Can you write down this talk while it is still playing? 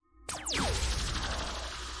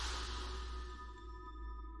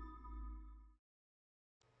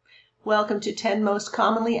Welcome to 10 Most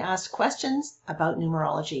Commonly Asked Questions About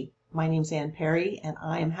Numerology. My name is Ann Perry, and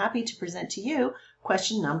I am happy to present to you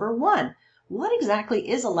question number 1. What exactly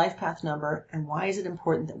is a life path number, and why is it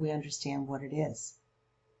important that we understand what it is?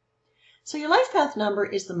 So your life path number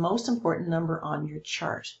is the most important number on your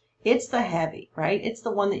chart. It's the heavy, right? It's the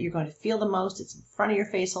one that you're going to feel the most. It's in front of your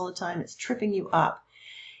face all the time. It's tripping you up.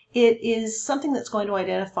 It is something that's going to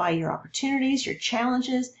identify your opportunities, your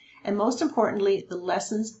challenges, and most importantly, the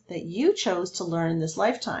lessons that you chose to learn in this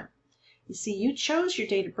lifetime. You see, you chose your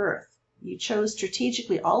date of birth. You chose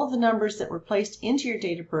strategically all of the numbers that were placed into your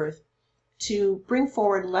date of birth to bring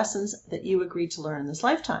forward lessons that you agreed to learn in this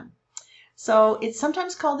lifetime. So it's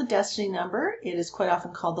sometimes called the destiny number. It is quite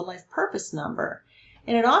often called the life purpose number.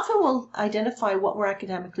 And it often will identify what we're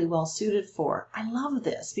academically well suited for. I love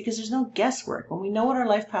this because there's no guesswork. When we know what our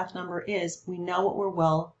life path number is, we know what we're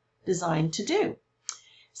well designed to do.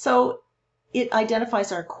 So it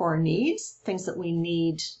identifies our core needs, things that we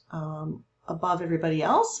need above everybody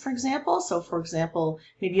else, for example. So for example,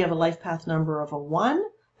 maybe you have a life path number of a 1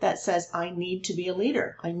 that says, I need to be a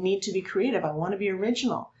leader. I need to be creative. I want to be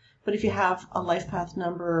original. But if you have a life path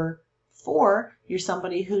number 4, you're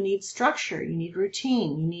somebody who needs structure, you need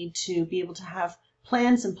routine, you need to be able to have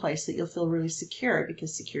plans in place that you'll feel really secure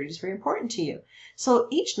because security is very important to you. So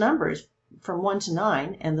each number from 1 to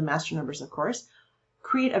 9, and the master numbers, of course,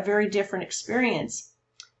 create a very different experience.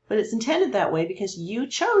 But it's intended that way because you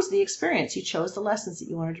chose the experience, you chose the lessons that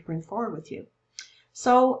you wanted to bring forward with you.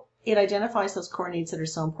 So it identifies those core needs that are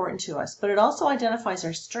so important to us, but it also identifies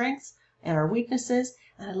our strengths and our weaknesses.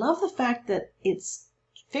 And I love the fact that it's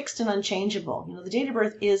fixed and unchangeable. You know, the date of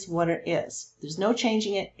birth is what it is. There's no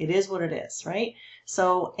changing it. It is what it is, right?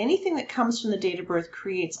 So anything that comes from the date of birth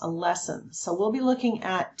creates a lesson. So we'll be looking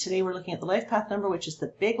at, today we're looking at the life path number, which is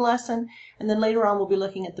the big lesson. And then later on, we'll be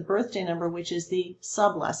looking at the birthday number, which is the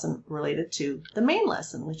sub lesson related to the main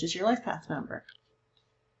lesson, which is your life path number.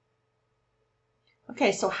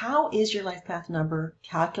 Okay, so how is your life path number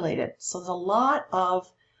calculated? So there's a lot of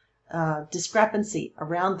discrepancy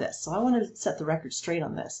around this. So I want to set the record straight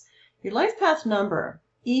on this. Your life path number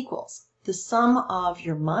equals the sum of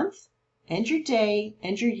your month and your day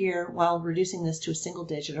and your year while reducing this to a single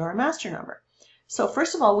digit or a master number. So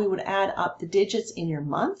first of all, we would add up the digits in your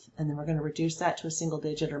month, and then we're going to reduce that to a single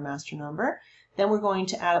digit or master number. Then we're going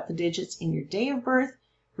to add up the digits in your day of birth,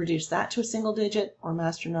 reduce that to a single digit or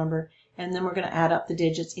master number, and then we're going to add up the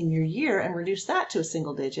digits in your year and reduce that to a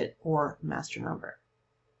single digit or master number.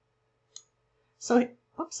 So,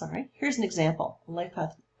 here's an example, a life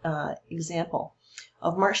path example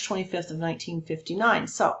of March 25th of 1959.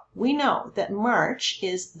 So we know that March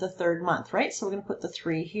is the 3rd month, right? So we're going to put the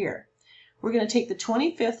 3 here. We're going to take the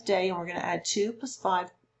 25th day and we're going to add 2 plus 5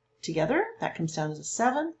 together. That comes down to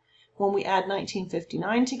 7. When we add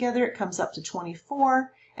 1959 together, it comes up to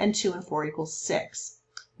 24, and 2 and 4 equals 6.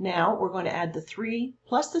 Now we're going to add the 3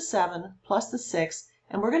 plus the 7 plus the 6,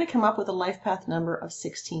 and we're going to come up with a life path number of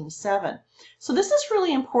 16-7. So this is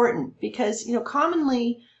really important because, you know,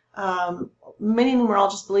 commonly many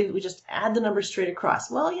numerologists believe that we just add the numbers straight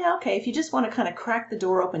across. Well, yeah, okay, if you just want to kind of crack the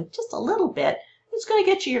door open just a little bit, it's going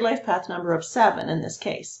to get you your life path number of 7 in this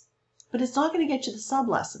case. But it's not going to get you the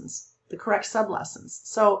sub-lessons, the correct sub-lessons.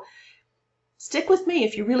 So stick with me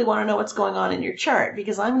if you really want to know what's going on in your chart,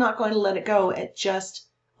 because I'm not going to let it go at just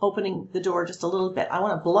opening the door just a little bit. I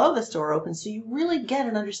want to blow this door open so you really get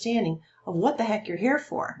an understanding of what the heck you're here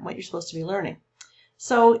for, what you're supposed to be learning.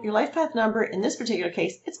 So your life path number, in this particular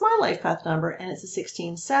case, it's my life path number, and it's a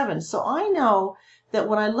 16-7. So I know that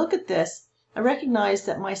when I look at this, I recognize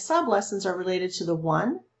that my sub-lessons are related to the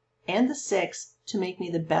 1 and the 6 to make me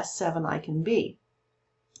the best 7 I can be.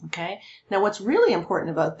 Okay, now what's really important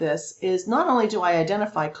about this is not only do I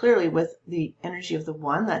identify clearly with the energy of the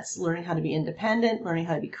 1, that's learning how to be independent, learning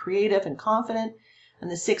how to be creative and confident, and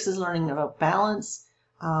the 6 is learning about balance.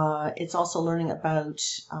 It's also learning about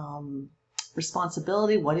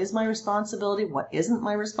responsibility. What is my responsibility? What isn't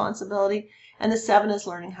my responsibility? And the 7 is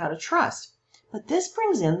learning how to trust. But this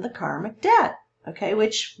brings in the karmic debt, okay,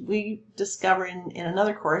 which we discover in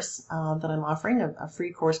another course that I'm offering, a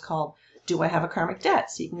free course called Do I Have a Karmic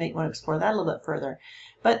Debt? So you may want to explore that a little bit further.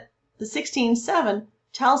 But the 16-7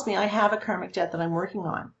 tells me I have a karmic debt that I'm working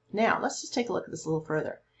on. Now, let's just take a look at this a little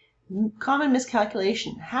further. Common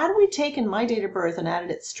miscalculation. Had we taken my date of birth and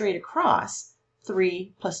added it straight across,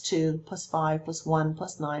 3 plus 2 plus 5 plus 1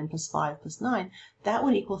 plus 9 plus 5 plus 9, that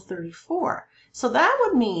would equal 34. So that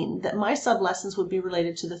would mean that my sub-lessons would be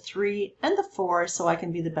related to the 3 and the 4 so I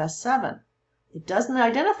can be the best 7. It doesn't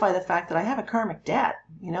identify the fact that I have a karmic debt,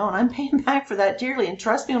 you know, and I'm paying back for that dearly. And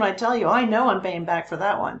trust me when I tell you, I know I'm paying back for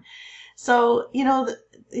that one. So,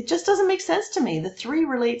 it just doesn't make sense to me. The 3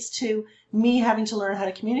 relates to me having to learn how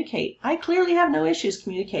to communicate. I clearly have no issues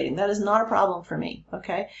communicating. That is not a problem for me,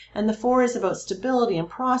 okay? And the 4 is about stability and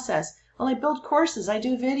process. Well, I build courses, I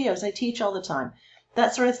do videos, I teach all the time.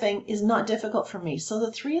 That sort of thing is not difficult for me. So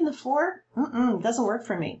the 3 and the 4, doesn't work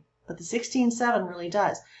for me. But the 16-7 really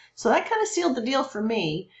does. So that kind of sealed the deal for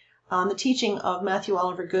me on the teaching of Matthew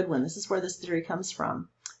Oliver Goodwin. This is where this theory comes from.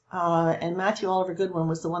 And Matthew Oliver Goodwin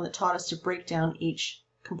was the one that taught us to break down each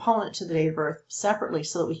component to the date of birth separately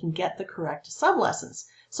so that we can get the correct sublessons.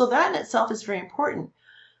 So that in itself is very important.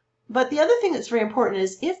 But the other thing that's very important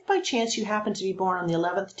is if by chance you happen to be born on the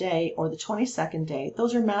 11th day or the 22nd day,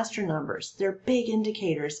 those are master numbers. They're big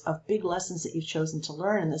indicators of big lessons that you've chosen to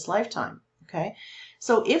learn in this lifetime. Okay?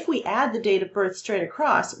 So if we add the date of birth straight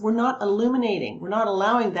across, we're not illuminating, we're not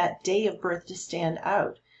allowing that day of birth to stand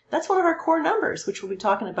out. That's one of our core numbers, which we'll be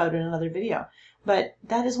talking about in another video. But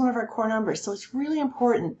that is one of our core numbers. So it's really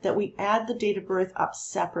important that we add the date of birth up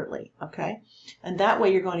separately, okay? And that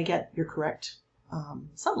way you're going to get your correct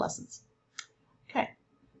sublessons. Okay,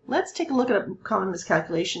 let's take a look at a common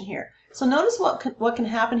miscalculation here. So notice what can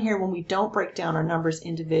happen here when we don't break down our numbers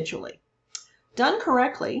individually. Done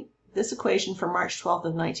correctly, this equation for March 12th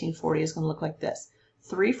of 1940 is going to look like this.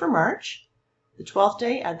 3 for March, the 12th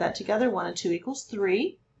day, add that together, 1 and 2 equals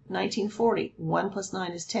 3. 1940, 1 plus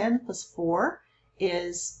 9 is 10, plus 4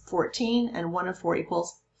 is 14, and 1 and 4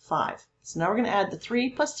 equals 5. So now we're going to add the 3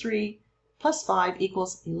 plus 5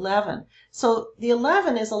 equals 11. So the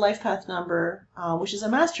 11 is a life path number, which is a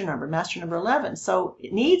master number 11. So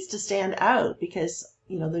it needs to stand out because,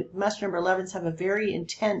 the master number 11s have a very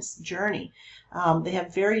intense journey. They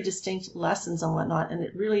have very distinct lessons and whatnot, and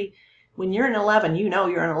it really, when you're an 11, you know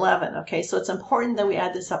you're an 11, okay? So it's important that we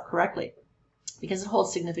add this up correctly, because it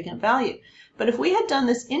holds significant value. But if we had done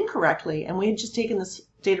this incorrectly and we had just taken this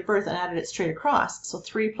date of birth and added it straight across, so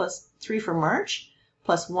 3 for March,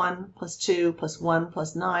 plus 1 plus 2 plus 1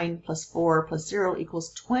 plus 9 plus 4 plus 0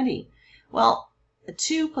 equals 20. Well, a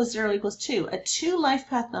 2 plus 0 equals 2. A 2 life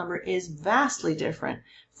path number is vastly different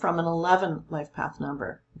from an 11 life path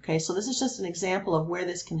number. Okay, so this is just an example of where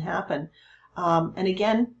this can happen. And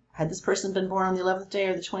again, had this person been born on the 11th day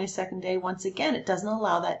or the 22nd day, once again, it doesn't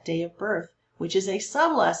allow that day of birth, which is a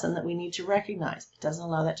sublesson that we need to recognize. It doesn't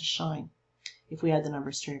allow that to shine if we add the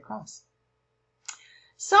numbers straight across.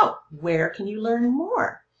 So, where can you learn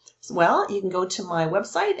more? Well, you can go to my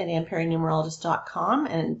website at AnnPerryNumerologist.com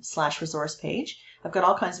and /resource page. I've got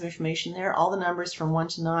all kinds of information there. All the numbers from 1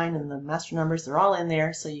 to 9 and the master numbers, they're all in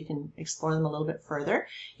there, so you can explore them a little bit further.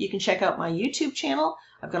 You can check out my YouTube channel.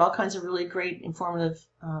 I've got all kinds of really great informative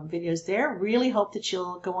videos there. Really hope that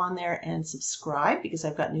you'll go on there and subscribe because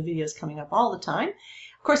I've got new videos coming up all the time.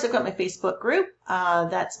 Of course, I've got my Facebook group.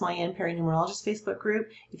 That's my Ann Perry Numerologist Facebook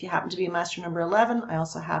group. If you happen to be a Master Number 11, I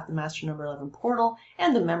also have the Master Number 11 portal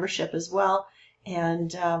and the membership as well.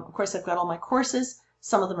 And of course, I've got all my courses.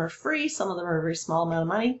 Some of them are free, some of them are a very small amount of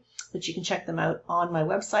money, but you can check them out on my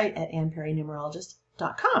website at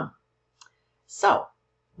AnnPerryNumerologist.com. So,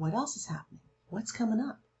 what else is happening? What's coming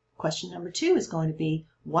up? Question number 2 is going to be,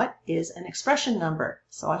 what is an expression number?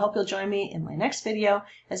 So I hope you'll join me in my next video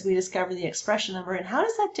as we discover the expression number and how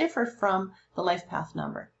does that differ from the life path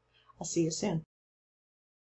number. I'll see you soon.